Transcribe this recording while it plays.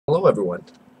Hello everyone,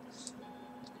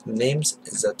 the name's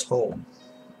Zatome,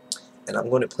 and I'm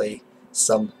going to play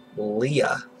some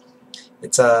Leah.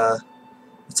 It's a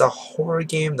horror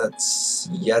game that's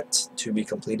yet to be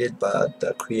completed, but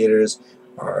the creators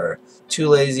are too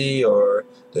lazy or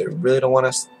they really don't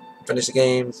want to finish the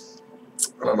game.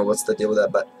 I don't know what's the deal with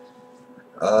that, but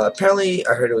apparently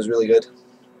I heard it was really good,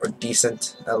 or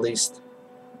decent at least.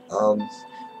 But I'm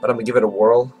gonna give it a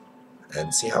whirl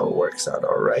and see how it works out.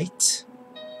 All right.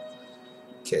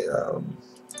 Okay.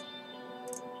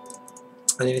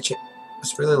 I need to change.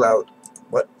 It's really loud.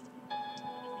 What?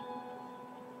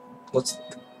 What's?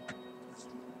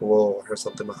 Whoa! I heard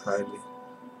something behind me.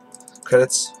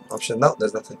 Credits option. No,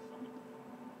 there's nothing.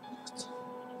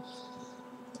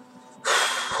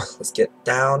 Let's get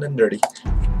down and dirty.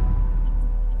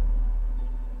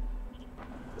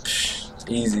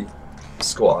 Easy.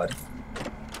 Squad.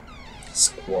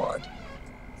 Squad.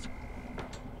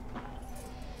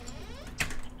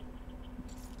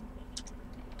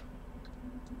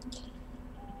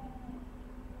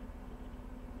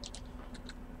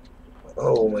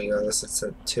 Oh my god, this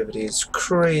sensitivity is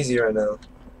crazy right now.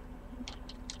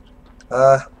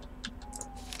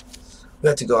 We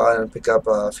have to go out and pick up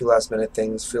a few last minute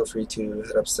things. Feel free to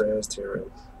head upstairs to your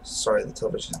room. Sorry, the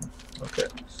television. Okay.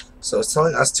 So it's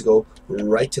telling us to go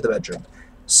right to the bedroom.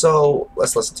 So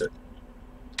let's listen to it.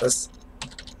 Why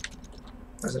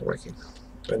is it working?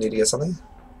 Do I need to get something?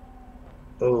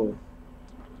 Oh.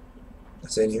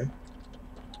 Is it in here?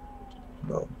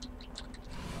 No.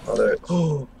 Oh, there.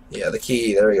 Oh, yeah, the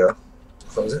key. There we go.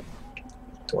 Close it.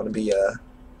 Don't want to be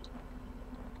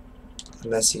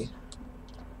messy.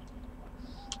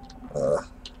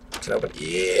 Can I open?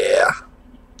 Yeah.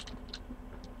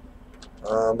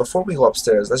 Before we go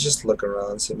upstairs, let's just look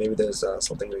around, see maybe there's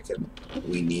something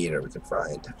we need or we can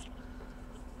find.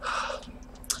 I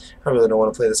really don't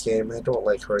want to play this game. I don't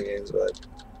like horror games, but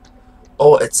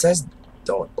oh, it says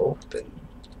don't open.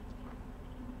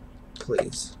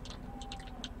 Please.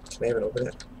 Can I even open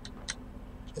it?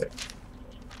 There.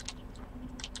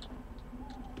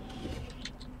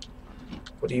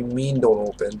 What do you mean don't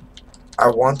open? I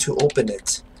want to open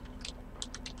it.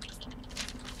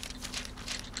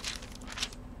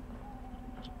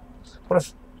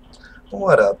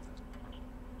 What up?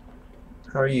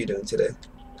 How are you doing today?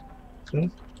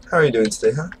 How are you doing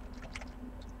today, huh?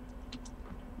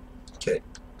 Okay,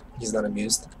 he's not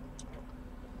amused.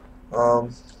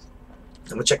 I'm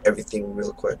gonna check everything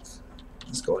real quick.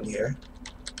 Let's go in here.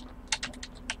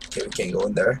 Okay, we can't go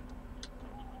in there.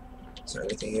 Is there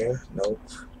anything here? Nope.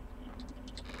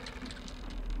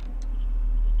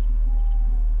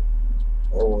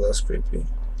 Oh, that's creepy.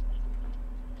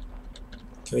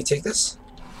 Can we take this?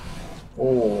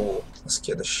 Oh, let's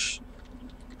get the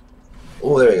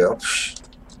oh, there we go.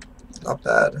 Not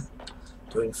bad.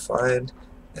 Doing fine.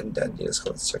 And then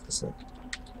let's check this out.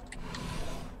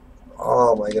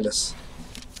 Oh my goodness.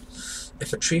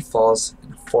 If a tree falls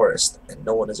in a forest and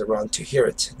no one is around to hear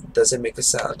it, does it make a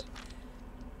sound?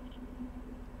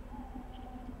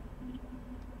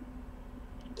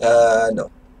 No.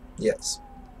 Yes.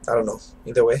 I don't know.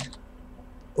 Either way.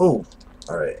 Ooh.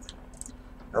 Alright.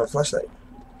 I have a flashlight.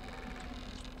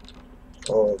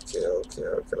 Okay.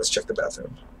 Let's check the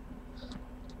bathroom.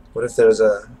 What if there's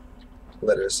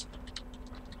letters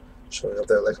showing up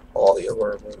there like all the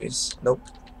horror movies? Nope.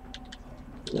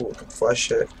 Ooh, I can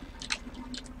flash it.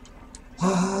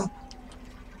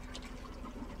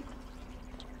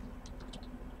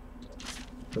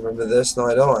 Remember this? No,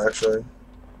 I don't actually.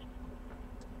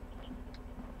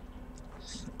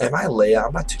 Am I Leia?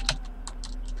 I'm not too.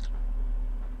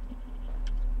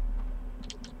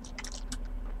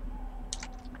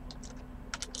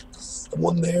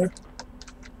 Someone there?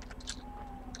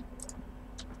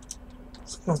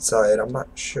 Someone outside. I'm not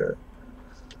sure.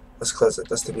 Let's close it.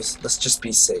 Let's just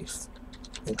be safe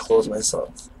and close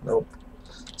myself. Nope.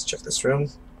 Let's check this room.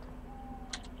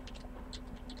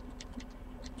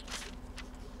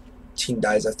 Teen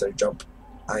dies after a jump.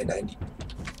 I-90.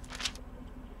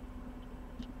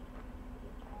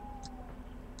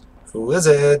 Who is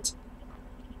it?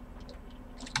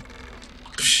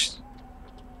 Psh.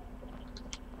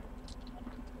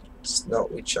 No,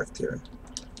 we checked here.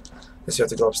 Guess you have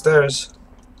to go upstairs.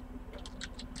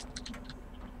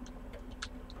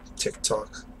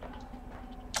 TikTok.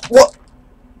 What?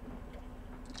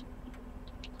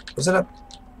 Was it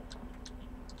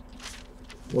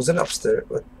upstairs?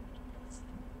 What?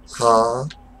 Huh?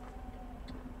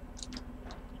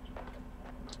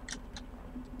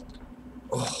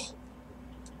 Oh.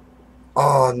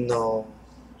 Oh no.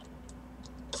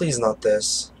 Please not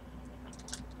this.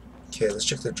 Okay, let's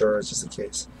check the drawers just in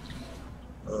case.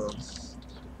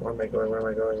 Where am I going? Where am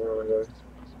I going? Where am I going?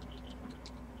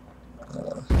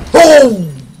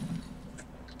 Boom!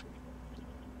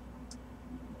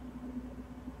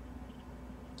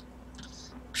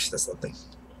 That's nothing.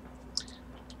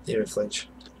 Didn't even flinch.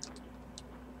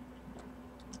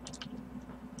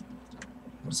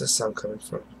 Where's this sound coming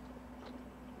from?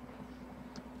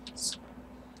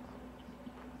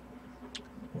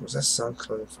 Where's that sound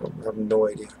coming from? I have no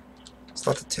idea. It's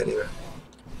not the teddy bear.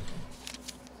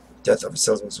 Death of a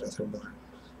salesman's bathroom door.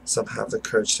 Some have the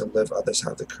courage to live, others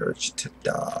have the courage to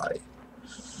die.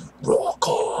 Rock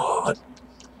on!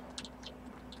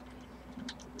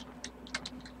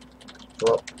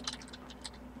 Well,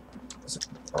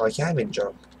 oh, I can't even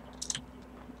jump.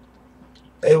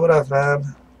 Hey, what up,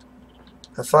 man?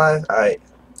 High five? Alright.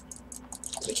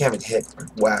 I can't even hit or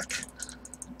whack.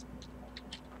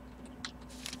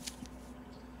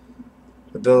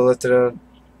 The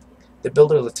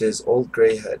builder lifted his old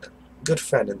gray head. Good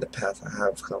friend in the path I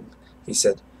have come, he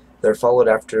said. There followed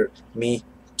after me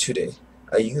today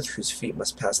a youth whose feet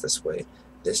must pass this way.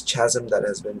 This chasm that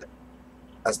has been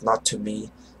as naught to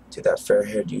me, to that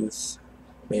fair-haired youth,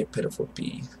 may it pitiful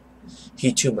be.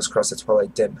 He too must cross the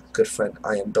twilight dim. Good friend,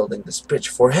 I am building this bridge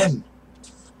for him.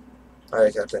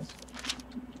 Alright, Captain.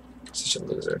 Such a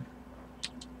loser.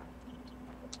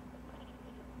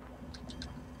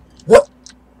 What?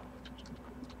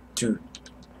 Dude.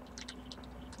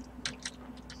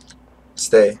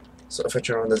 Stay. So if I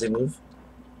turn around, does he move?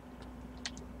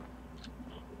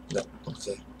 No.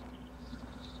 Okay.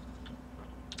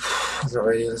 I'm not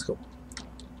ready. Let's go.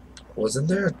 Wasn't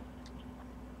there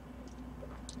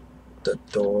the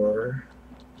door?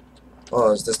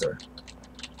 Oh, it's this door.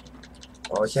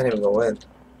 Oh, I can't even go in.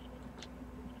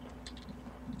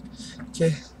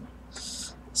 Okay.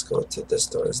 Let's go to this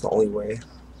door. It's the only way.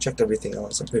 Checked everything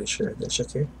else, I'm pretty sure. Did I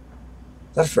check here?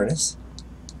 Is that a furnace?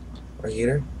 Or a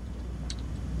heater?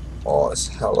 Oh, it's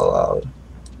hella loud.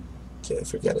 Okay,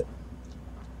 forget it.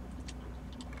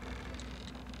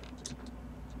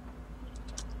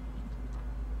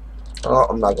 Oh,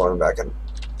 I'm not going back in.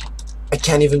 I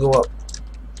can't even go up.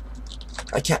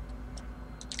 I can't.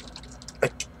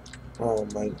 Oh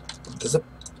my. There's a.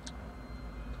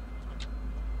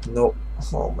 No.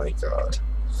 Oh my god.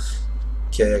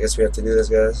 Okay, I guess we have to do this,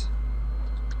 guys.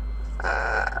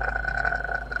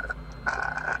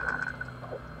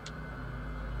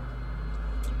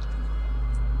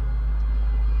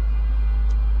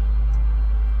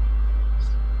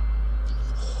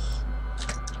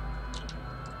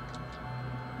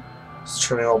 It's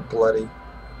turning all bloody.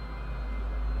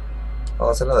 Oh,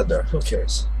 that's another door. Who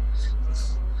cares?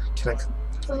 Can I?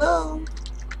 Hello?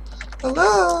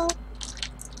 Hello?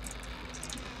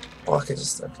 Oh, I can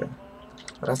just. Okay.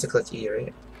 I don't have to click E,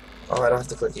 right? Oh, I don't have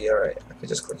to click E, alright. I can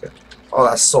just click it. Oh,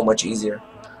 that's so much easier.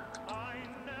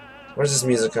 Where's this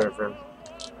music coming from?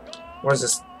 Where's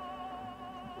this?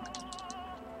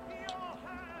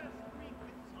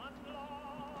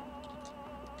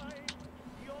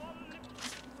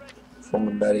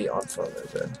 From Betty on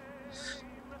Father's Day.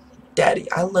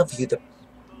 Daddy, I love you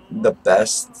the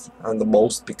best and the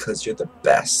most because you're the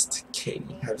best,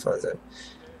 Katie. Happy Father's Day.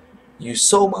 You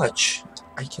so much.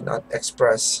 I cannot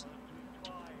express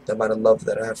the amount of love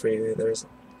that I have for you. There's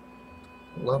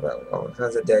love out all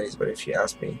kinds of daddies, but if you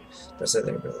ask me, there's a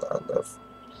lot of love.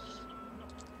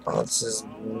 Oh, this is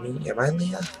me. Am I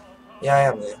Leah? Yeah, I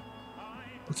am Leah.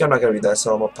 Okay, I'm not gonna read that,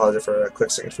 so I'm gonna pause it for a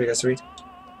quick second for you guys to read.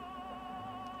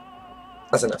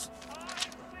 That's enough.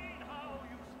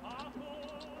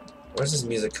 Where's this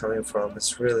music coming from?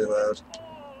 It's really loud.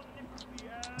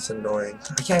 It's annoying.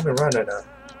 I can't even run right now.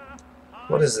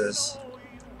 What is this?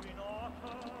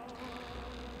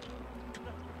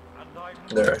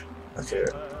 There. Okay.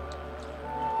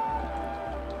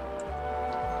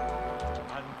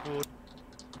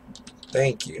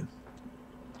 Thank you.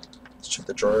 Let's check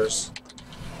the drawers.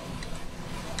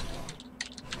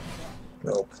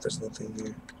 Nope, there's nothing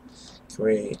here. Can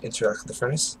we interact with the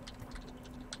furnace?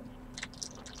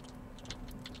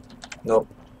 Nope.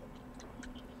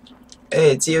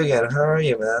 Hey, it's you again. How are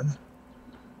you, man?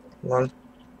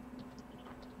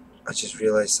 I just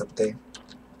realized something.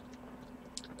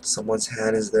 Someone's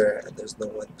hand is there and there's no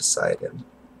one beside him.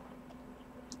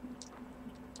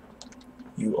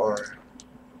 You are.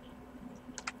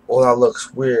 Oh, that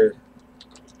looks weird.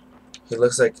 He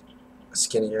looks like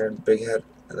skinnier and big head,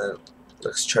 and then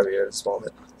looks chubbier and small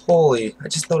head. Holy, I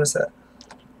just noticed that.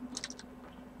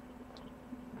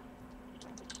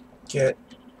 Get.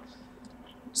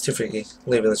 It's too freaky.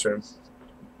 Leaving this room.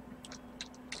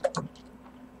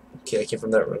 Okay, I came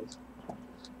from that room.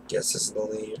 Guess this is the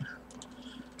only.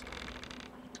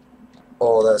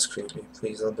 Oh, that's creepy.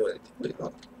 Please don't do anything. Please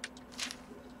don't.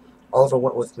 Oliver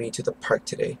went with me to the park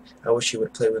today. I wish he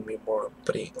would play with me more,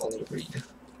 but he only read.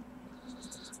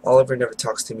 Oliver never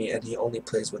talks to me, and he only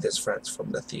plays with his friends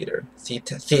from the theater.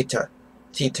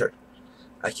 Theater.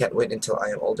 I can't wait until I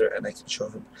am older and I can show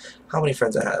him how many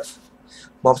friends I have.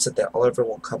 Mom said that Oliver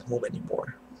won't come home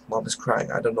anymore. Mom is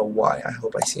crying. I don't know why. I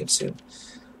hope I see him soon.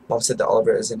 Mom said that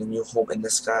Oliver is in a new home in the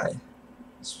sky.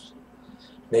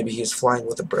 Maybe he is flying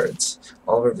with the birds.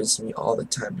 Oliver visits me all the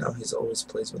time now. He always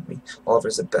plays with me. Oliver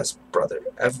is the best brother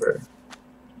ever.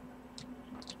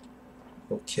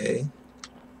 Okay.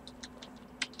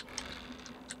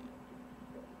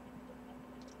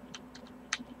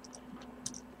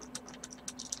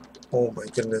 Oh my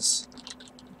goodness.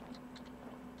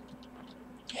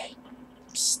 Hey.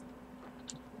 Psst.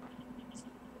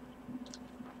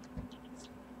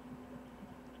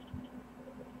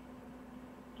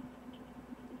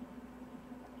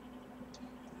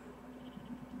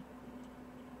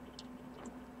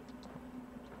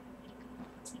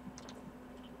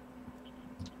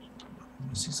 Let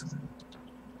me see something.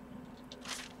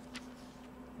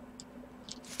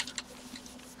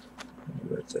 Let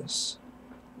me read this.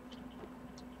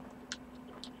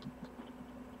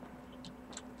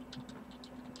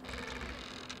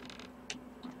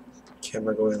 Okay, I'm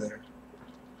gonna go in there.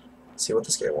 See what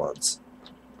this guy wants.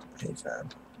 Hey, fam.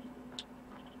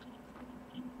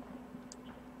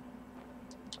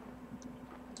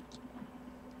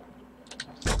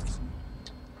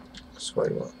 That's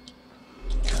what you want.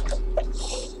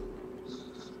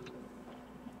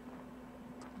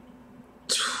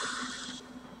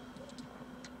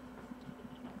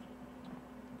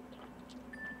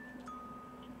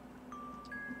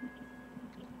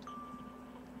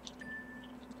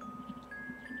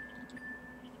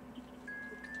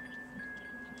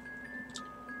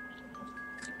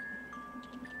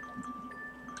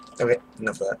 Okay,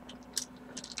 enough of that.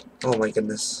 Oh my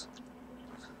goodness.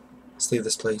 Let's leave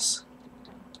this place.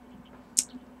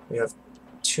 We have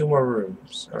 2 more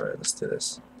rooms. Alright, let's do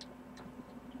this.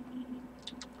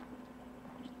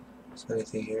 Is there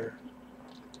anything here?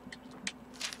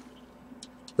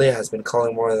 Leah has been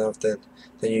calling more often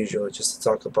than usual just to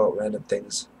talk about random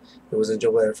things. It was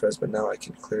enjoyable at first, but now I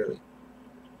can clearly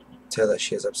tell that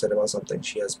she is upset about something.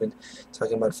 She has been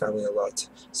talking about family a lot,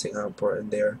 saying how important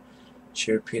they are.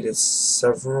 She repeated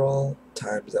several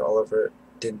times that Oliver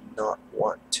did not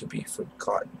want to be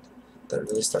forgotten. That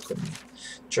really stuck with me.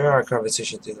 During our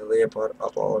conversation today, Leah brought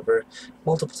up Oliver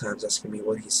multiple times, asking me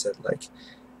what he said,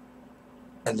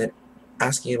 and then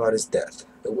asking about his death.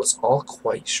 It was all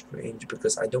quite strange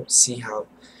because I don't see how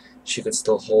she could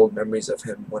still hold memories of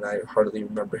him when I hardly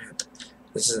remember him.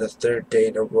 This is the 3rd day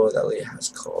in a row that Leah has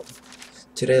called.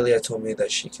 Today, Leah told me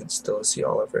that she can still see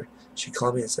Oliver. She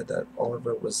called me and said that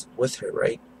Oliver was with her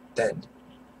right then.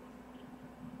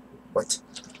 What?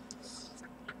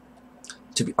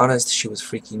 To be honest, she was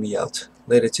freaking me out.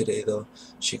 Later today, though,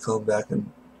 she called back and...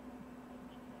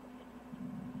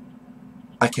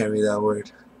 I can't read that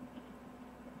word.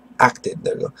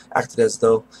 There we go. Acted as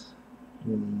though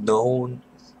none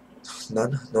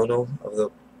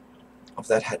of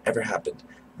that had ever happened.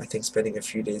 I think spending a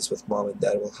few days with Mom and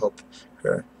Dad will help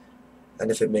her. And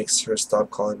if it makes her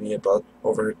stop calling me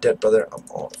over her dead brother, I'm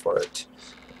all for it.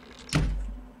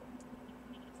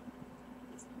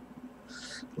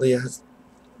 Leah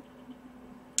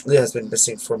has been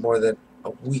missing for more than a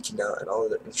week now, and all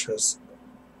of the interest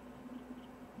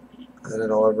and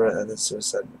then Oliver and then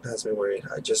suicide has me worried.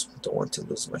 I just don't want to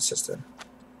lose my sister.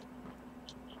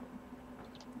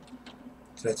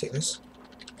 Can I take this?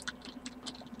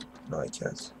 No, I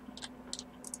can't.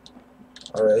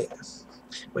 Alright.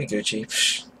 We Gucci.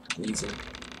 Psh, easy.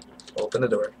 Open the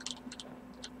door.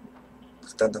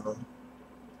 Look down the hall.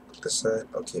 Look this side.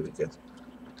 Okay, we good.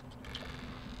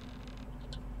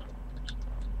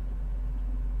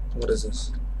 What is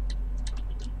this?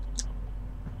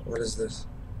 What is this?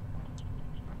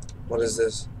 What is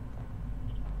this?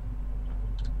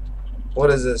 What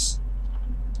is this?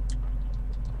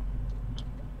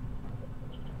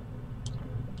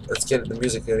 Let's get the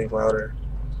music getting louder.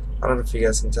 I don't know if you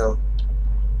guys can tell.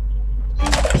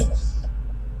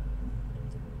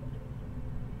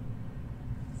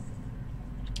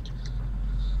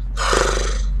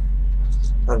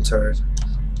 I'm tired.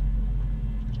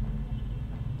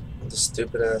 The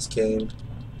stupid ass game.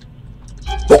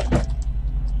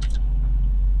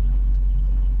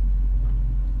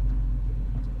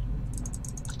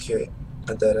 Okay,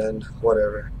 at that end,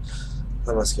 whatever.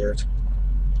 I'm not scared.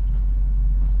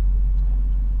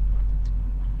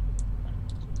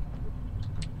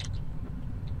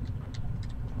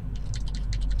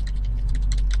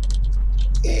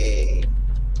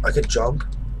 I could jump.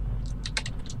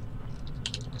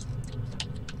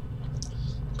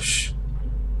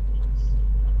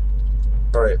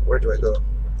 Alright, where do I go?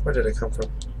 Where did I come from?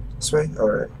 This way?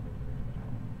 Alright.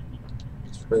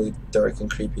 It's really dark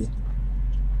and creepy.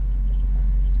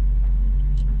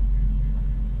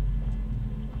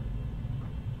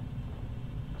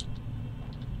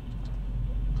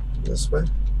 This way?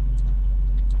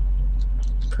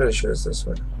 Pretty sure it's this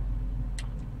way.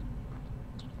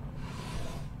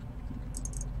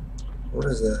 What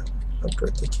is that? A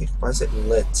birthday cake? Why is it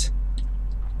lit?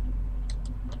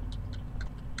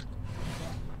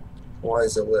 Why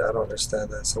is it lit? I don't understand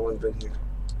that. Someone's been here.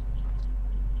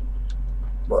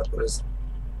 What is...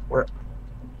 Where?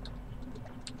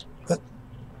 What?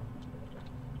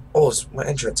 Oh, it's my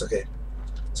entrance. Okay.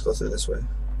 Let's go through this way.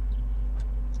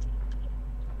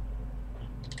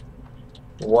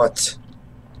 What?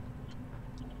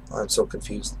 I'm so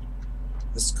confused.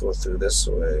 Let's go through this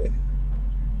way.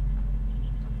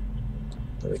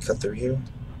 Let me cut through here.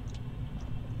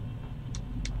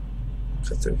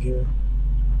 Cut through here.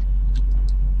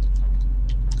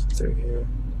 Cut through here.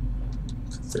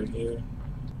 Cut through here.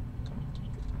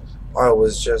 I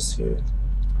was just here.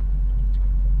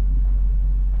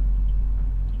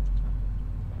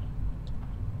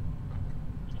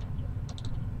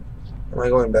 Am I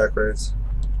going backwards?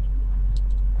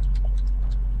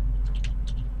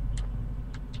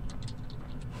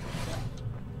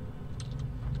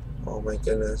 Oh my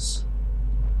goodness.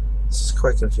 This is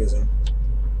quite confusing.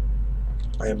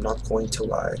 I am not going to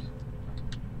lie.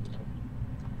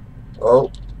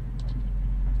 Oh.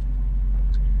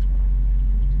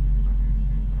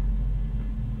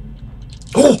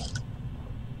 Oh!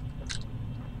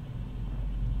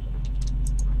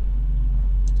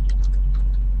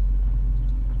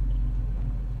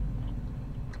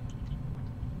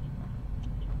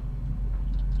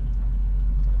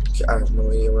 Okay, I have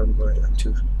no idea where I'm going. I'm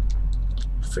too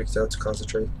freaked out to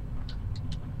concentrate.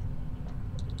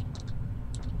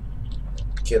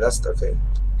 Okay, that's okay.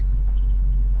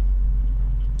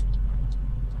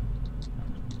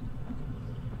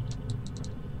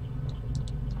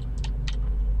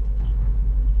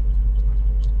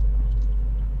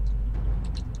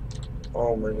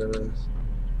 Oh my goodness.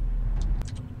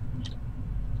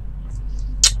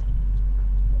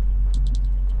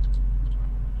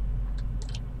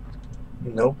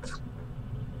 Nope.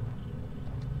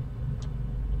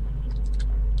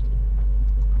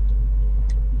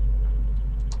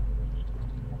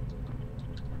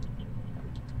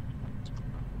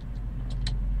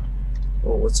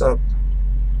 Oh, what's up?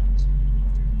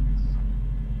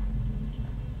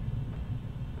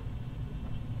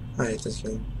 I hate this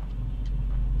game.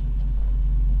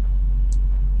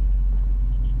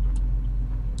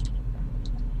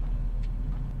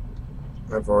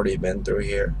 I've already been through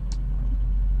here.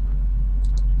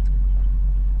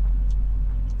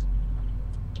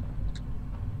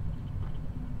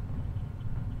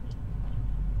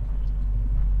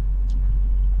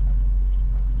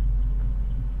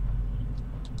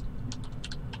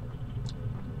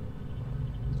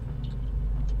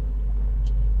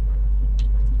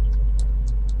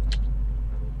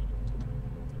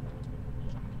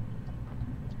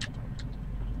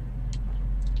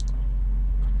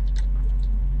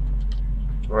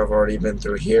 I've already been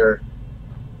through here.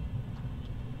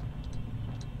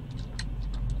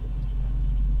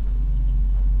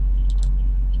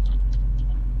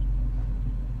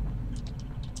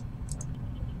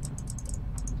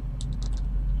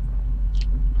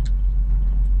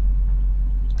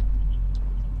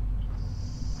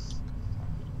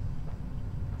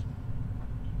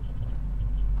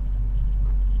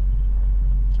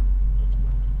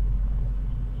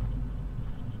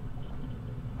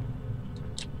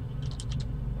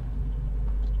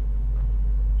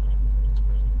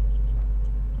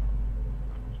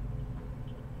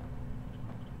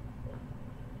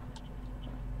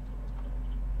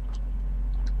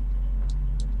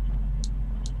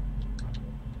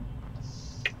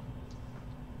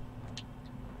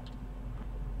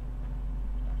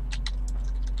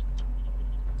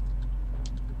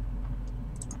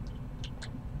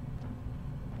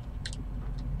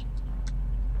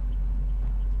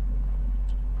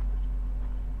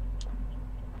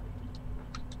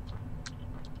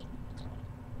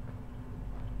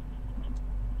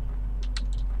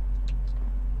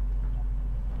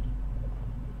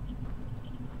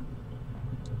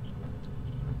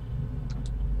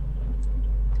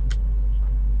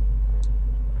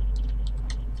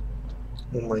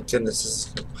 Oh my goodness, this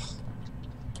is...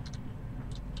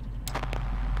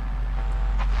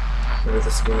 Maybe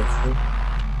this is going through.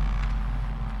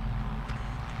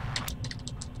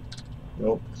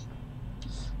 Nope.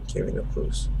 Gave me no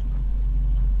clues.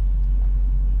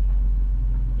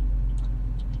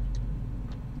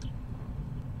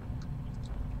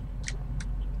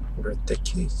 Birthday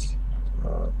cake.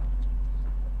 Oh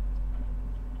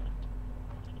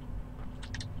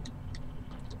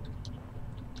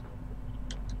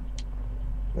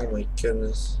my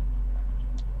goodness.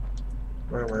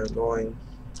 Where am I going?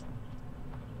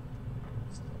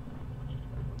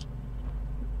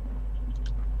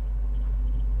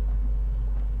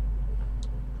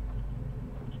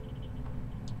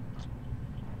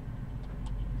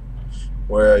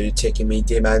 Where are you taking me,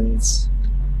 demons?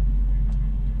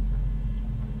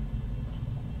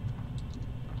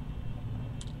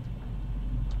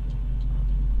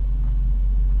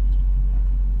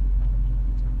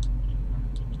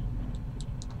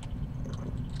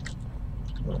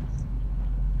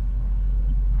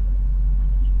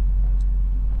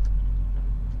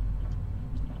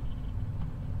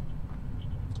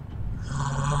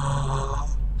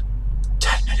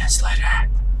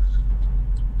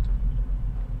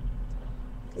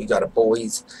 We got a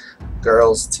boys,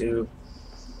 girls too.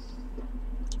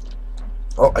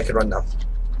 Oh, I can run now.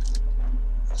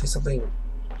 Say something.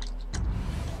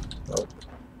 Nope.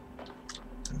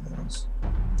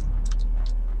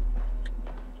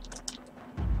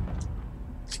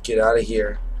 Let's get out of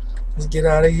here. Let's get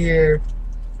out of here.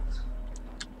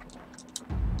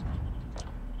 I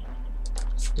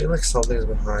feel like something's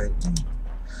behind.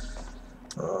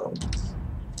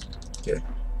 Okay.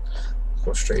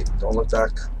 Go straight. Don't look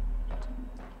back.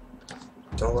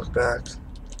 Don't look back.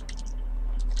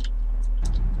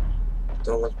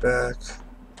 Don't look back.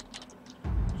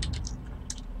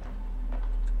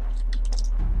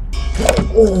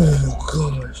 Oh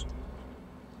gosh.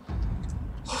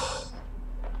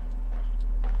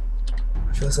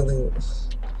 I feel like something.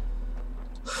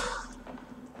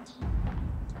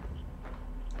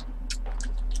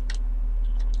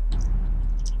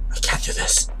 I can't do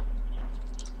this.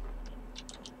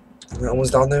 Am I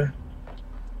almost down there?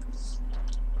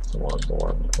 Come on, come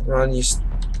on. Run, you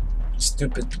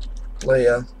stupid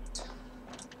Leia.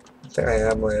 I think I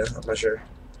am Leia. I'm not sure.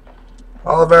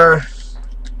 Oliver!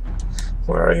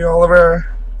 Where are you, Oliver?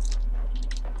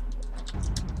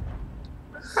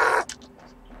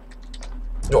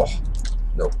 Oh,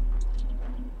 nope.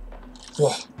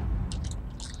 Oh.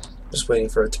 Just waiting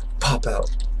for it to pop out.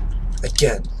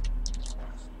 Again.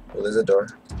 Oh, there's a door.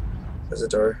 There's a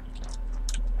door.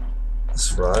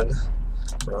 Let's run.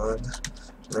 Run.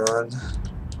 Run.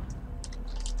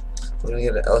 We're gonna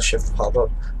get an L shift pop up.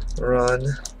 Run.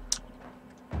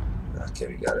 Okay,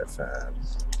 we got it, fam.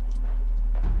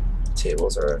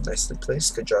 Tables are nicely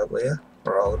placed. Good job, Leia.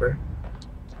 Or Oliver.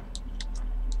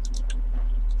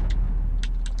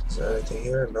 Is there anything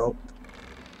here? Nope.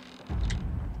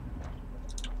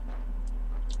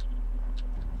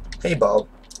 Hey, Bob.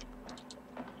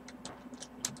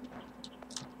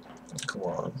 Come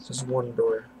on. There's one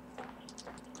door.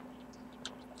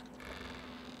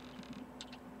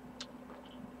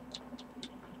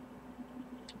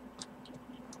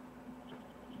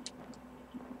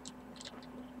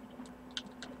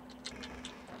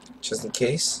 Just in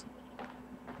case.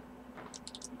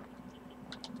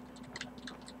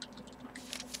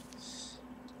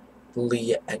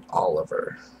 Leia and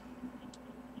Oliver.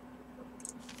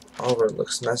 Oliver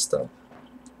looks messed up.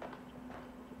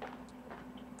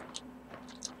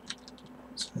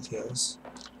 Is there anything else?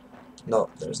 No,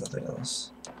 there's nothing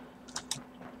else.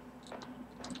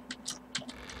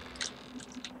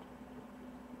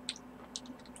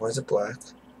 Why is it black?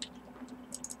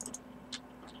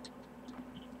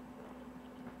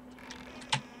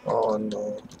 Oh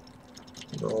no.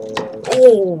 No.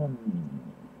 Oh!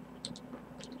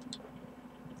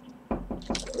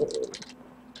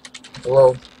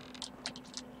 Hello?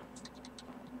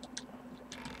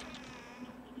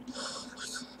 Oh my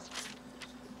God.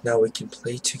 Now we can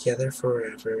play together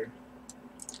forever.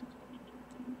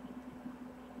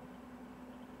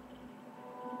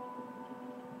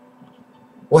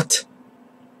 What?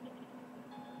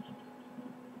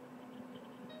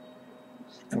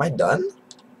 Am I done?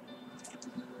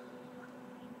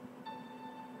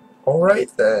 Alright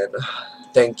then.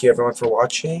 Thank you everyone for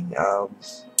watching. I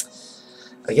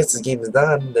guess this game is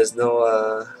done. There's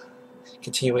no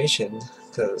continuation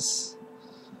because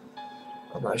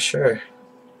I'm not sure.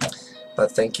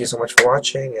 But thank you so much for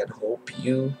watching and hope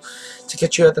to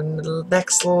catch you at the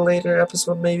next later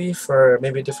episode maybe for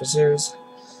maybe a different series.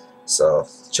 So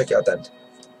check it out then.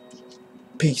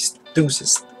 Peace.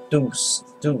 Deuces. Deuce.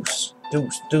 Deuce.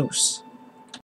 Deuce. Deuce.